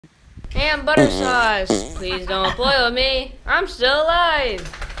Ham butter sauce. Please don't boil me. I'm still alive.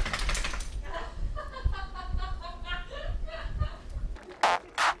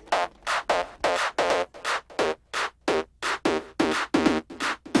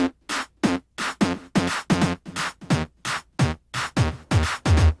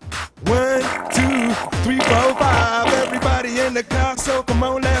 One, two, three, four, five. Everybody in the car, so come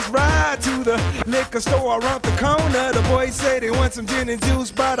on, let's ride to the liquor store around the corner. The boys say they want some gin and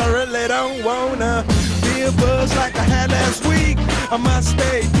juice, but I really don't wanna be a buzz like I had last week. I must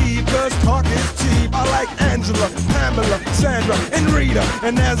stay deep, cause talk is cheap. I like Angela, Pamela, Sandra, and Rita.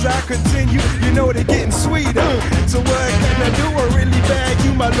 And as I continue, you know they're getting sweeter. So what can I do? I really bag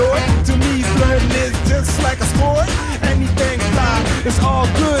you, my lord. To me, flirting is just like a sport. Anything fly, it's all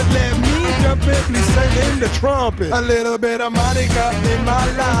good. Let me jump in, please sing in the trumpet. A little bit of Monica in my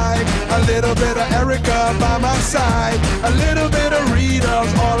life, a little bit of Erica by my side, a little bit of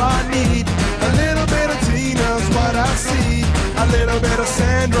Rita's all I need, a little bit of Tina's what I see, a little bit of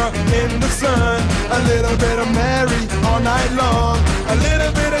Sandra in the sun, a little bit of Mary all night long, a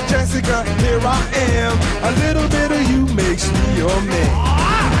little bit of Jessica, here I am, a little bit of you makes me your man.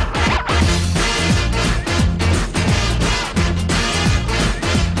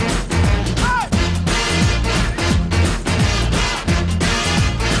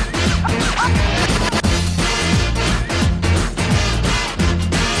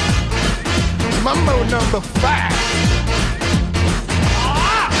 Mambo number 5.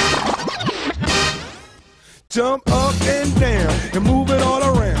 Jump up and down and move it all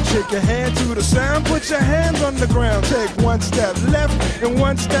around. Shake your hand to the sound, put your hands on the ground. Take one step left and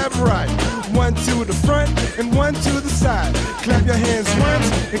one step right. One to the front and one to the side. Clap your hands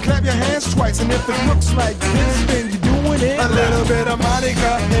once and clap your hands twice. And if it looks like this, then you're doing it. A little bit of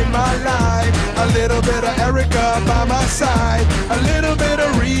Monica in my life, a little bit of Erica by my side, a little bit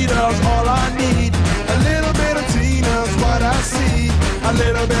of Rita's all I need, a little bit of Tina's what I see, a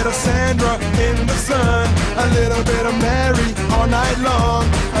little bit of Sandra in the sun, a little bit of Mary all night long,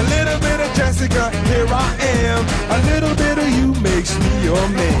 a little bit of Jessica, here I am, a little bit of you makes me your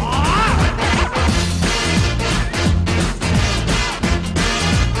man.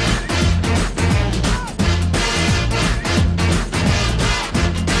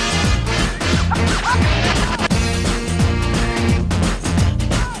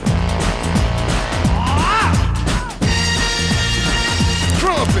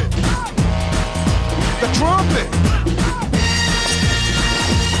 The trumpet.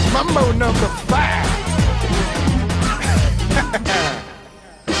 Mambo number 5.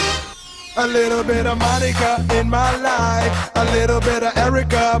 A little bit of Monica in my life, a little bit of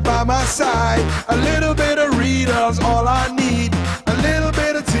Erica by my side, a little bit of Rita's all I need, a little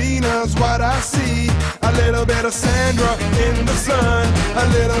bit of Tina's what I see, a little bit of Sandra in the sun, a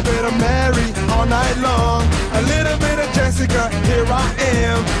little bit of Mary all night long, a little bit of Jessica, here I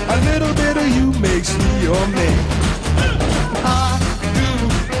am, a little bit of you makes me your man.